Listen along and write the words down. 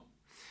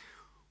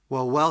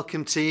Well,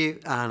 welcome to you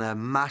and a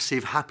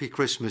massive happy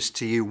Christmas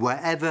to you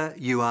wherever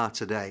you are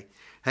today.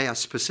 Hey, I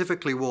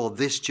specifically wore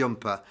this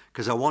jumper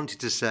because I wanted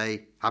to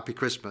say Happy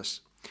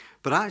Christmas.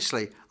 But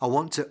actually, I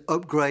want to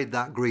upgrade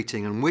that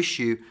greeting and wish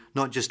you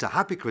not just a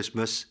happy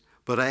Christmas,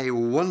 but a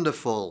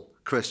wonderful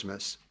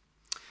Christmas.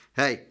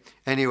 Hey,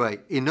 anyway,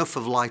 enough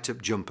of light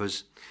up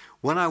jumpers.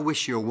 When I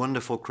wish you a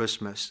wonderful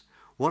Christmas,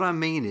 what I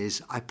mean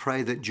is I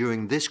pray that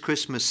during this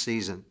Christmas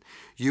season,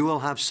 you will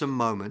have some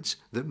moments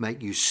that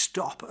make you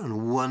stop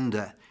and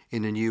wonder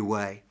in a new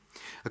way.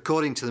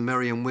 According to the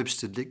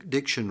Merriam-Webster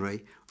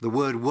dictionary, the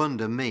word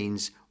wonder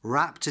means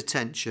rapt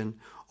attention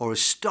or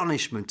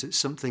astonishment at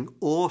something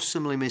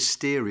awesomely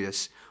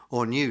mysterious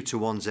or new to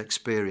one's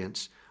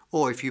experience.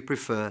 Or if you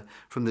prefer,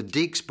 from the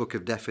Deeks Book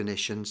of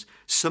Definitions,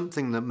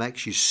 something that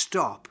makes you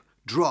stop,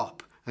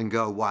 drop and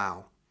go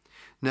wow.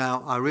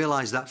 Now, I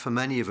realise that for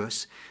many of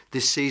us,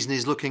 this season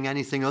is looking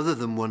anything other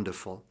than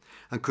wonderful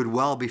and could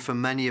well be for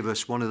many of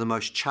us one of the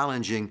most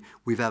challenging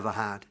we've ever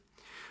had.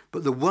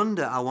 But the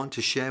wonder I want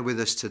to share with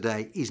us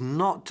today is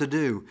not to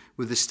do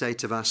with the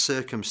state of our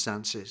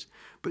circumstances,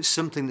 but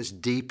something that's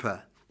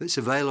deeper, that's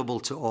available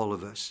to all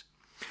of us.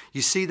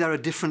 You see, there are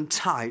different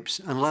types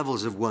and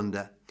levels of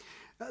wonder.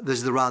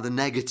 There's the rather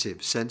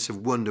negative sense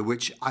of wonder,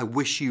 which I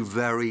wish you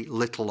very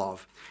little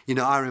of. You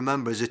know, I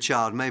remember as a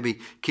child, maybe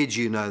kids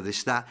you know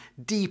this, that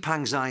deep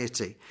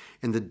anxiety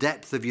in the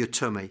depth of your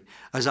tummy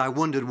as I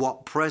wondered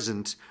what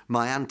present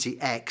my Auntie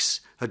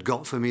X had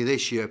got for me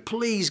this year.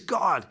 Please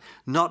God,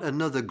 not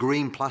another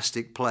green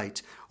plastic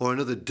plate or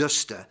another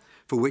duster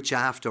for which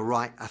I have to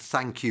write a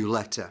thank you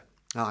letter.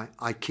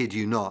 I kid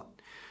you not.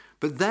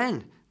 But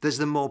then there's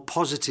the more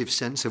positive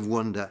sense of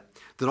wonder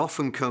that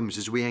often comes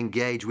as we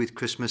engage with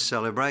Christmas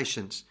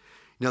celebrations.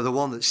 You know, the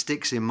one that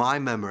sticks in my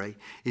memory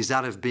is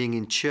that of being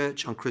in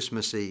church on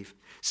Christmas Eve,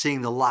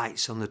 seeing the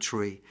lights on the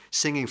tree,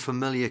 singing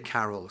familiar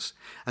carols,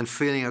 and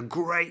feeling a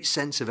great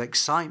sense of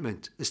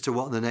excitement as to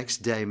what the next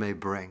day may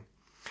bring.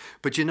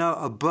 But you know,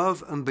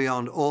 above and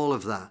beyond all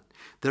of that,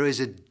 there is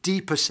a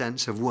deeper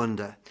sense of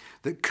wonder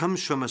that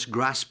comes from us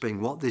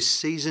grasping what this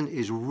season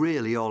is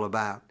really all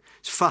about.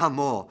 It's far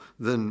more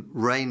than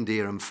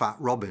reindeer and fat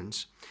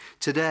robins.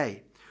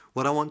 Today,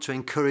 what I want to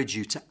encourage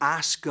you to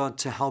ask God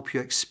to help you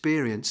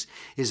experience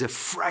is a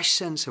fresh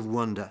sense of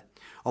wonder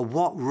of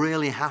what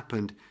really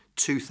happened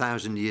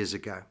 2,000 years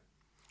ago.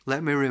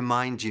 Let me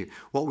remind you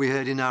what we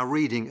heard in our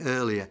reading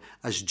earlier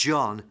as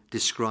John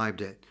described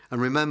it. And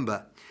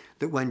remember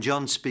that when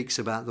John speaks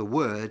about the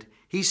Word,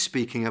 he's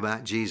speaking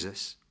about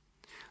Jesus.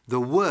 The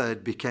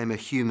Word became a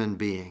human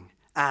being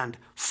and,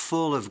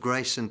 full of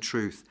grace and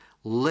truth,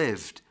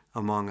 lived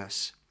among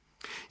us.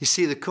 You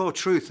see, the core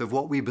truth of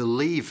what we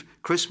believe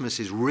Christmas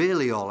is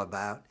really all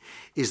about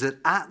is that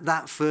at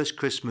that first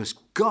Christmas,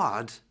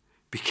 God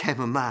became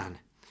a man.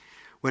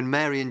 When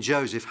Mary and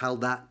Joseph held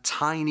that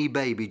tiny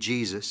baby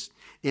Jesus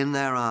in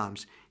their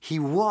arms, he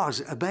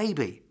was a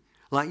baby,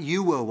 like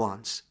you were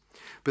once.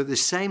 But at the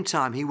same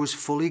time, he was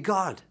fully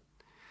God.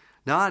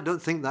 Now, I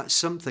don't think that's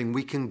something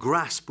we can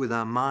grasp with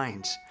our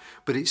minds,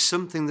 but it's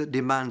something that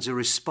demands a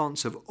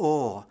response of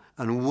awe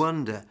and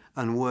wonder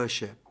and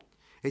worship.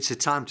 It's a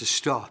time to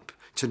stop,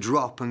 to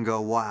drop and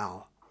go,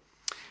 wow.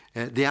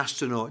 The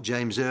astronaut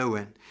James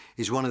Irwin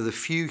is one of the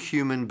few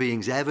human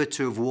beings ever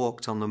to have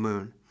walked on the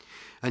moon.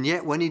 And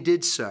yet when he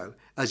did so,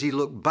 as he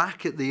looked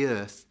back at the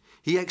earth,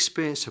 he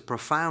experienced a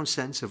profound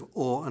sense of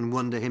awe and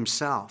wonder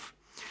himself.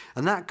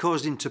 And that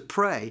caused him to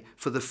pray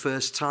for the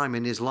first time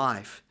in his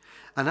life.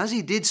 And as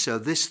he did so,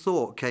 this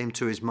thought came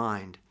to his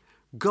mind.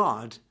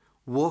 God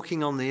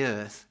walking on the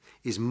earth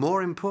is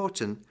more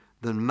important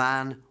than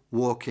man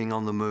walking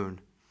on the moon.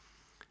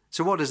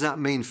 So what does that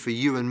mean for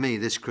you and me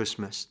this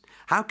Christmas?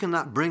 How can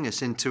that bring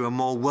us into a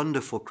more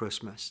wonderful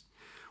Christmas?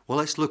 Well,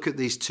 let's look at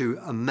these two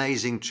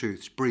amazing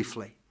truths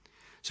briefly.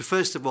 So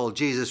first of all,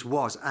 Jesus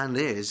was and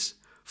is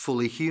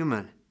fully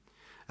human.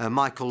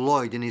 Michael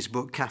Lloyd, in his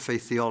book Cafe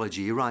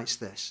Theology, he writes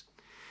this.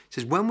 He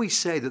says, when we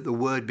say that the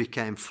Word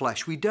became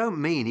flesh, we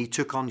don't mean he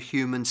took on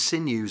human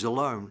sinews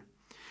alone.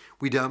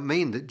 We don't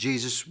mean that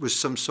Jesus was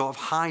some sort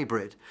of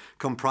hybrid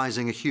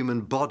comprising a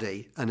human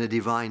body and a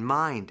divine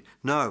mind.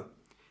 No.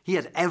 He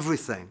had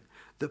everything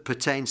that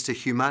pertains to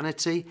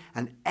humanity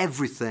and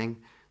everything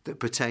that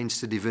pertains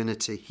to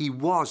divinity. He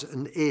was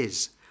and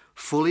is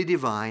fully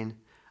divine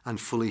and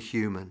fully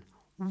human.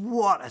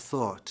 What a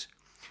thought!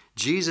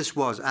 Jesus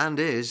was and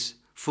is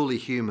fully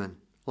human,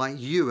 like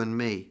you and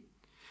me.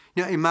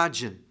 You know,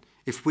 imagine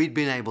if we'd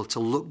been able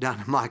to look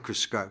down a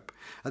microscope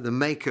at the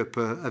makeup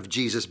of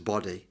Jesus'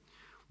 body.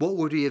 What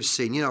would we have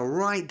seen? You know,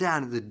 right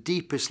down at the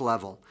deepest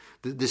level,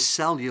 the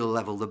cellular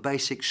level, the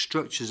basic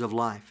structures of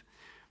life.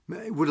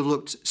 It would have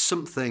looked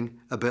something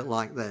a bit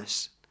like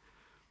this.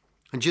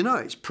 And you know,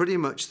 it's pretty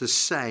much the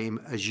same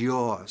as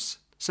yours.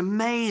 It's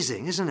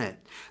amazing, isn't it?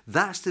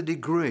 That's the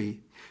degree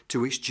to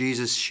which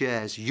Jesus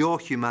shares your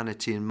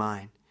humanity and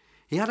mine.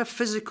 He had a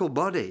physical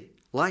body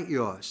like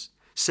yours,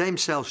 same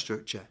cell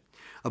structure,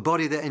 a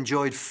body that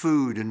enjoyed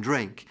food and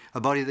drink,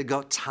 a body that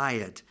got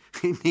tired,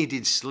 it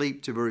needed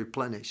sleep to be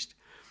replenished.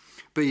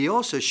 but he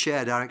also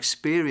shared our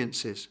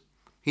experiences.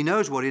 He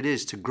knows what it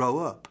is to grow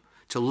up,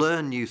 to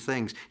learn new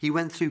things. He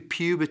went through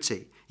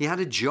puberty. He had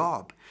a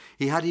job.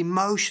 He had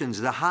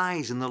emotions, the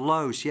highs and the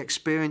lows. He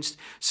experienced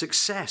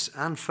success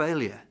and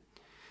failure.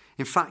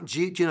 In fact,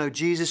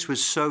 Jesus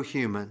was so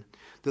human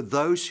that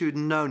those who had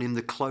known him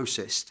the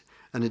closest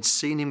and had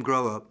seen him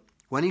grow up,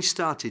 when he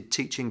started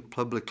teaching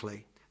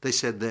publicly, they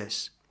said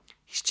this: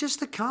 "He's just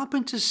the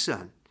carpenter's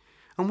son.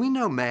 And we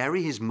know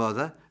Mary, his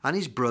mother, and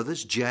his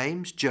brothers,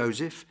 James,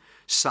 Joseph,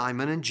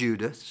 Simon, and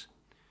Judas."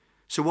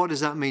 So what does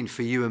that mean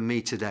for you and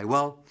me today?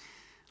 Well,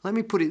 let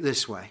me put it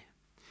this way.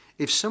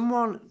 If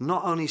someone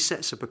not only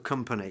sets up a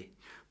company,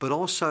 but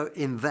also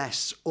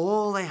invests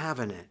all they have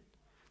in it,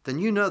 then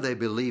you know they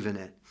believe in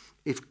it.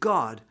 If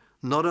God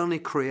not only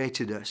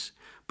created us,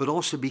 but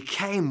also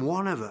became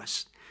one of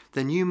us,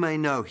 then you may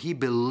know he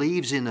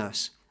believes in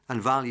us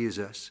and values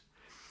us.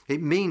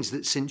 It means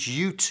that since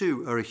you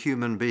too are a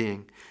human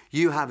being,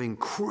 you have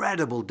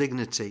incredible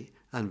dignity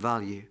and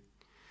value.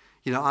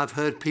 I've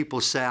heard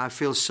people say, I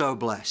feel so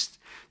blessed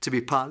to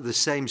be part of the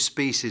same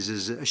species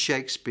as a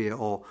Shakespeare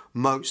or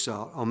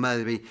Mozart or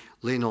maybe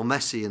Lionel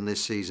Messi in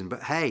this season.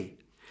 But hey,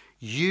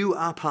 you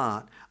are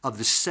part of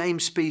the same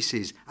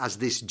species as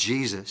this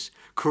Jesus,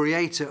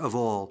 creator of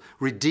all,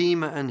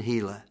 redeemer and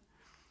healer.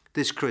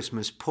 This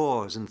Christmas,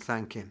 pause and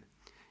thank him.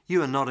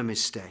 You are not a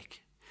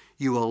mistake.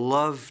 You are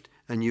loved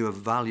and you are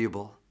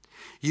valuable.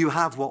 You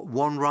have what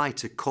one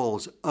writer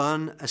calls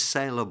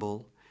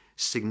unassailable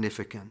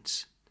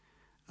significance.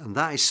 And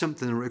that is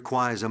something that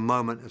requires a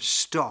moment of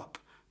stop,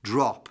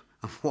 drop,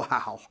 and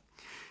wow.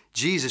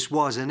 Jesus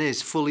was and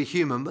is fully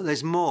human, but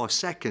there's more.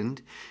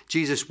 Second,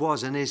 Jesus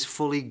was and is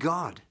fully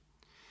God.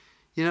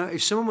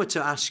 If someone were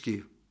to ask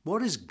you,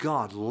 what is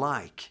God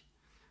like?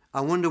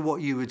 I wonder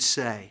what you would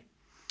say.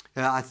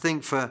 I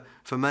think for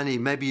many,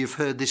 maybe you've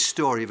heard this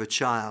story of a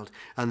child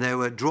and they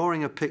were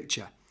drawing a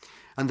picture.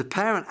 And the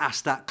parent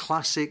asked that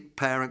classic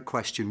parent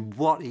question,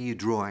 what are you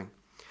drawing?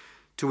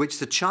 To which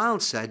the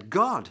child said,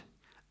 God.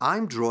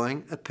 I'm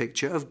drawing a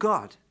picture of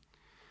God.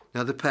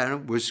 Now the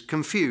parent was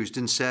confused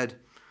and said,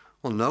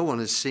 well, no one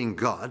has seen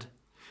God.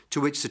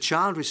 To which the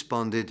child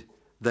responded,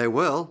 they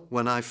will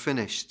when I've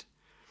finished.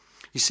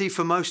 You see,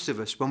 for most of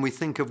us, when we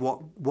think of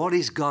what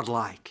is God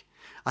like,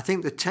 I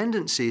think the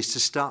tendency is to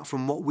start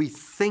from what we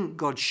think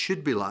God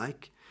should be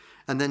like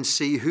and then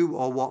see who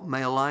or what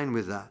may align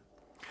with that.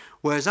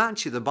 Whereas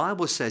actually the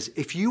Bible says,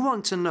 if you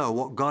want to know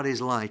what God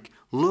is like,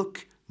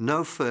 look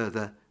no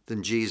further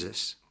than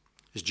Jesus.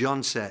 As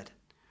John said,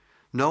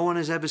 no one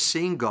has ever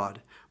seen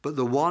God, but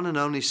the one and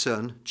only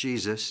Son,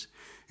 Jesus,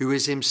 who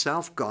is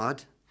himself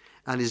God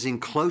and is in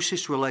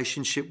closest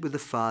relationship with the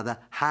Father,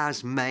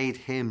 has made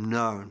him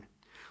known.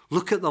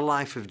 Look at the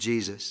life of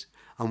Jesus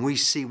and we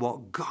see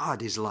what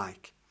God is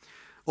like.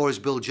 Or as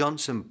Bill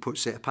Johnson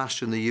puts it, a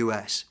pastor in the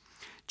US,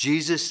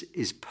 Jesus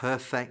is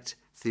perfect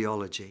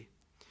theology.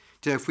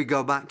 If we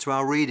go back to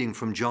our reading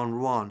from John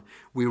 1,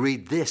 we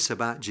read this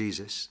about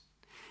Jesus.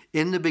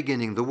 In the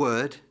beginning, the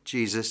Word,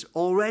 Jesus,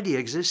 already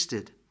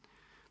existed.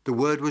 The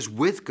Word was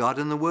with God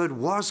and the Word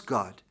was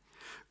God.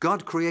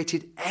 God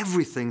created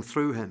everything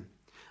through him,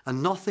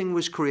 and nothing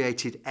was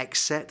created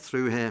except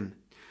through him.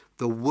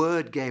 The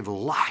Word gave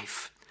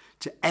life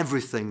to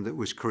everything that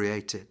was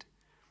created.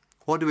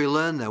 What do we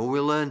learn there? Well, we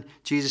learn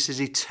Jesus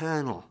is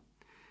eternal.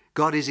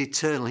 God is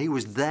eternal. He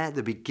was there at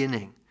the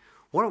beginning.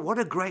 What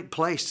a great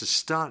place to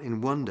start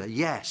in wonder.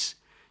 Yes,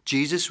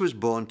 Jesus was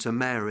born to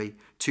Mary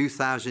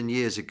 2,000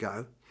 years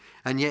ago,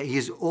 and yet he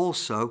has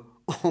also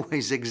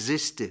always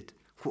existed.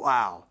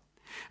 Wow.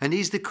 And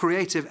he's the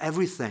creator of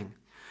everything.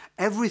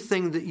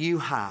 Everything that you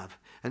have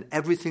and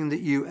everything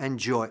that you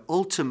enjoy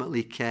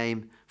ultimately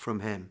came from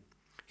him.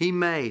 He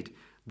made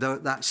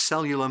that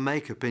cellular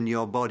makeup in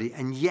your body,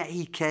 and yet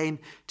he came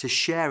to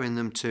share in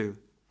them too.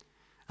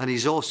 And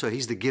he's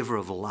the giver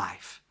of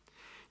life.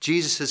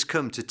 Jesus has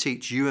come to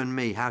teach you and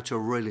me how to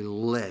really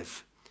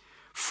live.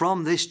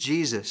 From this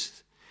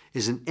Jesus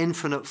is an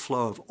infinite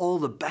flow of all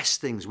the best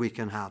things we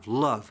can have: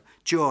 love,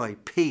 joy,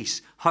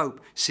 peace,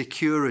 hope,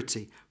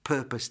 security,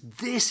 purpose.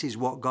 This is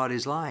what God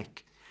is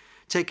like.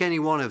 Take any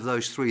one of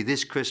those three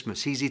this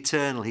Christmas. He's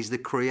eternal. He's the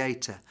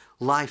creator,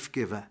 life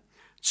giver.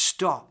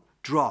 Stop,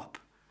 drop,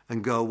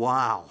 and go,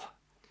 wow.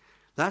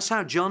 That's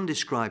how John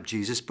described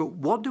Jesus. But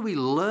what do we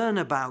learn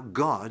about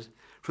God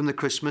from the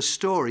Christmas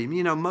story?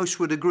 Most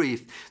would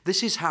agree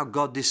this is how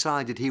God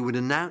decided he would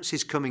announce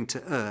his coming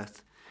to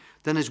earth.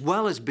 Then, as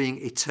well as being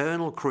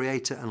eternal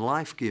creator and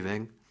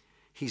life-giving,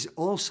 he's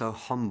also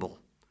humble.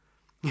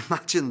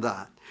 Imagine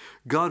that.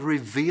 God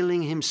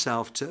revealing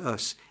himself to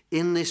us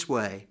in this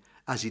way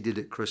as he did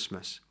at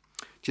Christmas.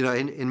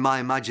 In my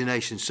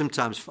imagination,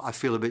 sometimes I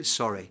feel a bit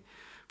sorry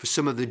for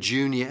some of the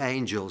junior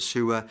angels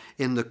who are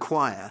in the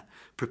choir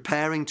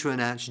preparing to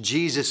announce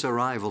Jesus'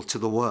 arrival to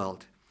the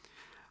world.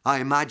 I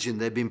imagine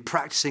they've been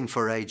practicing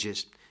for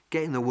ages,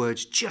 getting the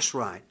words just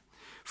right,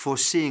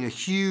 foreseeing a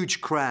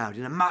huge crowd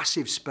in a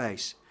massive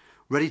space,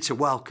 ready to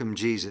welcome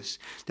Jesus.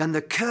 Then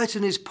the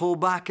curtain is pulled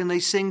back and they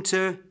sing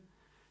to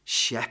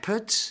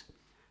shepherds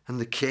and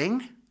the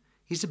king.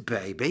 He's a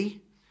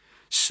baby.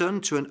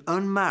 son to an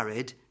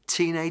unmarried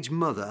teenage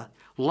mother,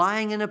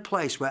 lying in a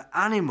place where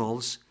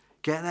animals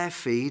get their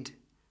feed.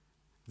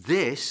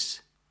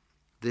 This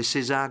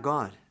is our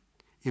God.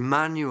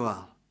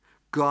 Emmanuel,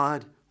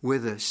 God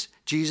with us.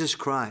 Jesus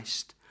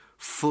Christ,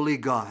 fully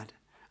God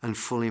and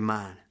fully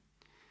man.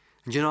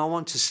 And I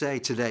want to say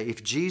today,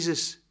 if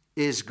Jesus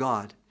is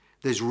God,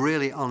 there's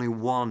really only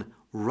one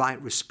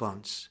right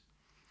response.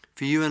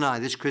 For you and I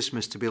this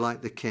Christmas to be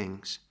like the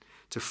kings,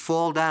 to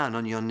fall down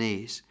on your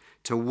knees,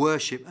 to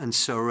worship and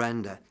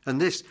surrender.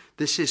 And this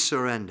is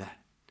surrender.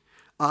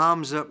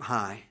 Arms up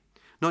high,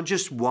 not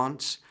just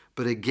once,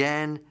 but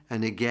again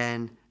and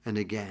again and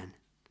again.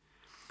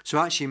 So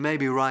actually,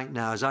 maybe right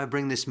now, as I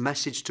bring this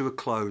message to a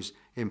close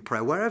in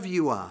prayer, wherever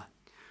you are,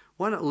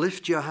 why not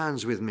lift your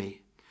hands with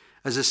me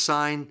as a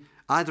sign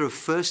either of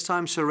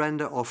first-time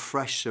surrender or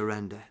fresh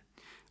surrender,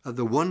 of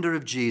the wonder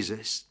of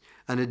Jesus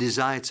and a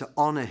desire to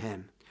honor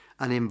him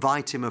and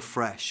invite him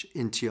afresh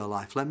into your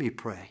life. Let me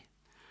pray.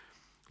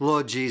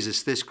 Lord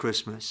Jesus, this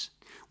Christmas,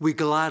 we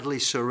gladly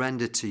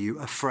surrender to you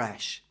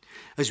afresh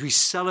as we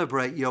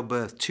celebrate your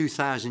birth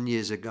 2,000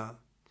 years ago.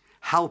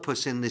 Help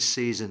us in this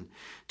season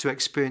to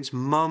experience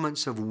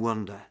moments of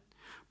wonder,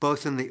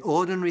 both in the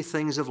ordinary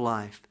things of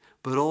life,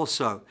 but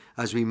also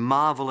as we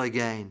marvel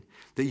again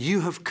that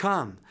you have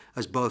come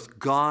as both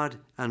God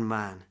and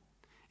man.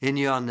 In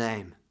your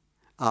name,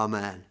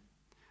 amen.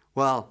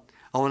 Well,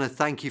 I want to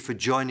thank you for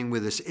joining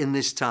with us in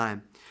this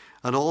time.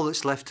 And all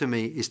that's left to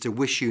me is to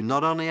wish you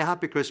not only a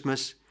happy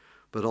Christmas,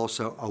 but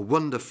also a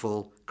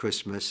wonderful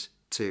Christmas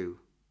too.